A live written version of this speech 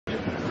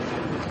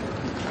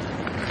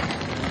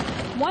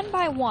One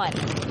by one,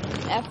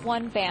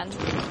 F1 fans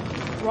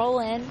roll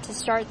in to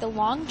start the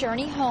long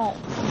journey home.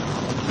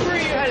 Where are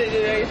you headed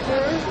today,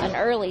 sir? An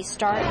early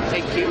start.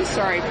 Thank you.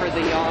 Sorry for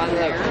the yawn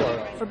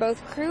there. For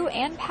both crew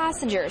and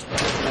passengers.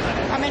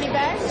 How many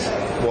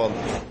bags? One.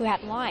 Who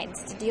had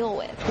lines to deal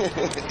with.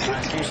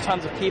 There's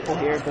tons of people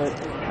here, but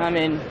I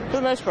mean, for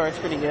the most part, it's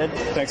pretty good.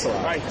 Thanks a lot.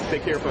 All right,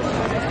 take care,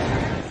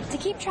 folks. To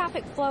keep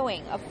traffic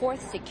flowing, a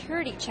fourth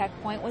security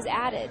checkpoint was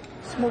added.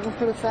 It's moving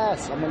pretty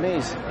fast. I'm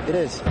amazed. It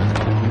is.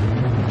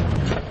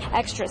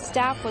 Extra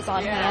staff was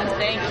on hand.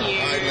 Thank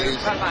you.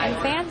 Bye-bye.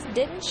 And fans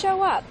didn't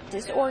show up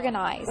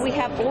disorganized. We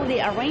have all the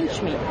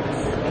arrangements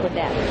for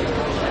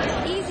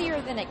that.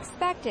 Easier than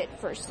expected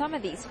for some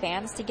of these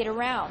fans to get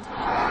around.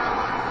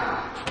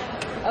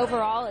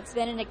 Overall, it's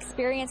been an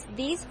experience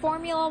these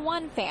Formula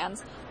One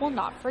fans will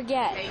not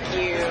forget. Thank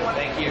you.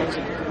 Thank you. It was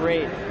a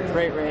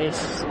great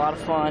race. It's a lot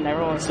of fun.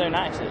 Everyone was so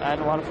nice. I had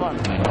a lot of fun.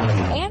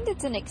 And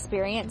it's an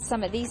experience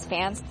some of these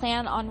fans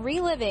plan on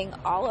reliving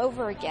all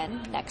over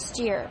again next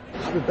year.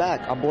 I'll be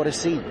back. I bought a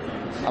seat.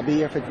 I'll be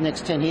here for the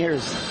next 10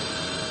 years.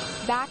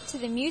 Back to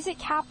the music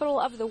capital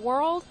of the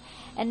world,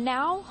 and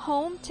now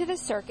home to the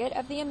Circuit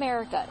of the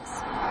Americas.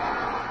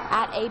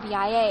 At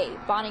ABIA,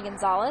 Bonnie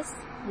Gonzalez,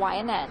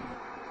 YNN.